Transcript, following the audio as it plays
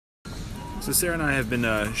So Sarah and I have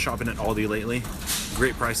been shopping at Aldi lately.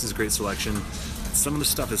 Great prices, great selection. Some of the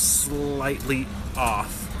stuff is slightly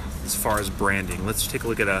off as far as branding. Let's take a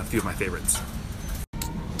look at a few of my favorites.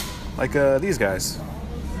 Like these guys.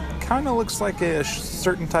 Kind of looks like a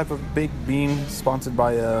certain type of baked bean sponsored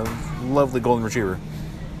by a lovely golden retriever.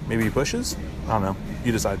 Maybe bushes? I don't know.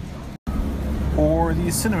 You decide. Or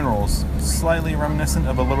these cinnamon rolls. Slightly reminiscent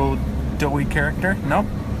of a little doughy character. Nope.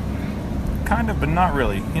 Kind of, but not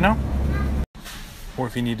really, you know? Or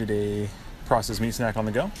if you needed a processed meat snack on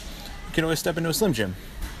the go, you can always step into a Slim Jim.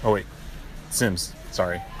 Oh wait, Sims,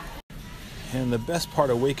 sorry. And the best part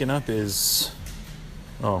of waking up is,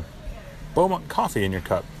 Beaumont coffee in your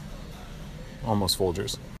cup. Almost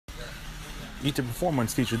Folgers. Eat to Perform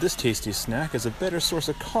once featured this tasty snack as a better source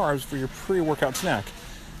of carbs for your pre-workout snack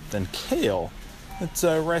than kale. It's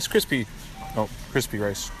Rice Krispie. Oh, crispy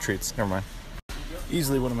rice treats. Never mind.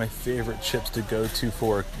 Easily one of my favorite chips to go to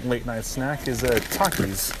for a late night snack is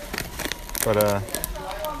Takis. But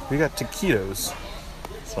we got taquitos,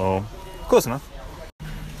 so close enough.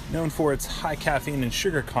 Known for its high caffeine and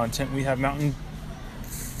sugar content, we have Mountain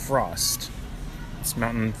Frost. It's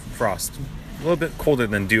Mountain Frost. A little bit colder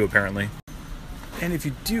than dew, apparently. And if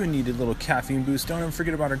you do need a little caffeine boost, don't ever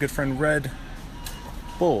forget about our good friend Red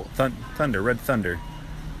Thunder.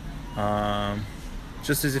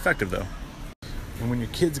 Just as effective, though. And when your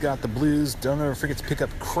kids got the blues, don't ever forget to pick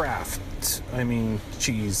up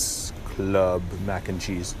Cheese Club mac and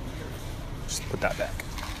cheese. Just put that back.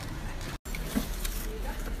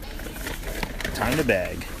 Time to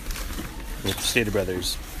bag with the Stater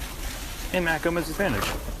Brothers and Mac Oma's Advantage.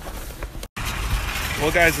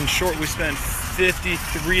 Well, guys, in short, we spent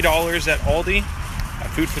 $53 at Aldi. Got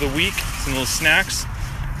food for the week, some little snacks.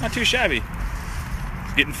 Not too shabby.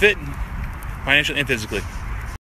 Getting fit, financially and physically.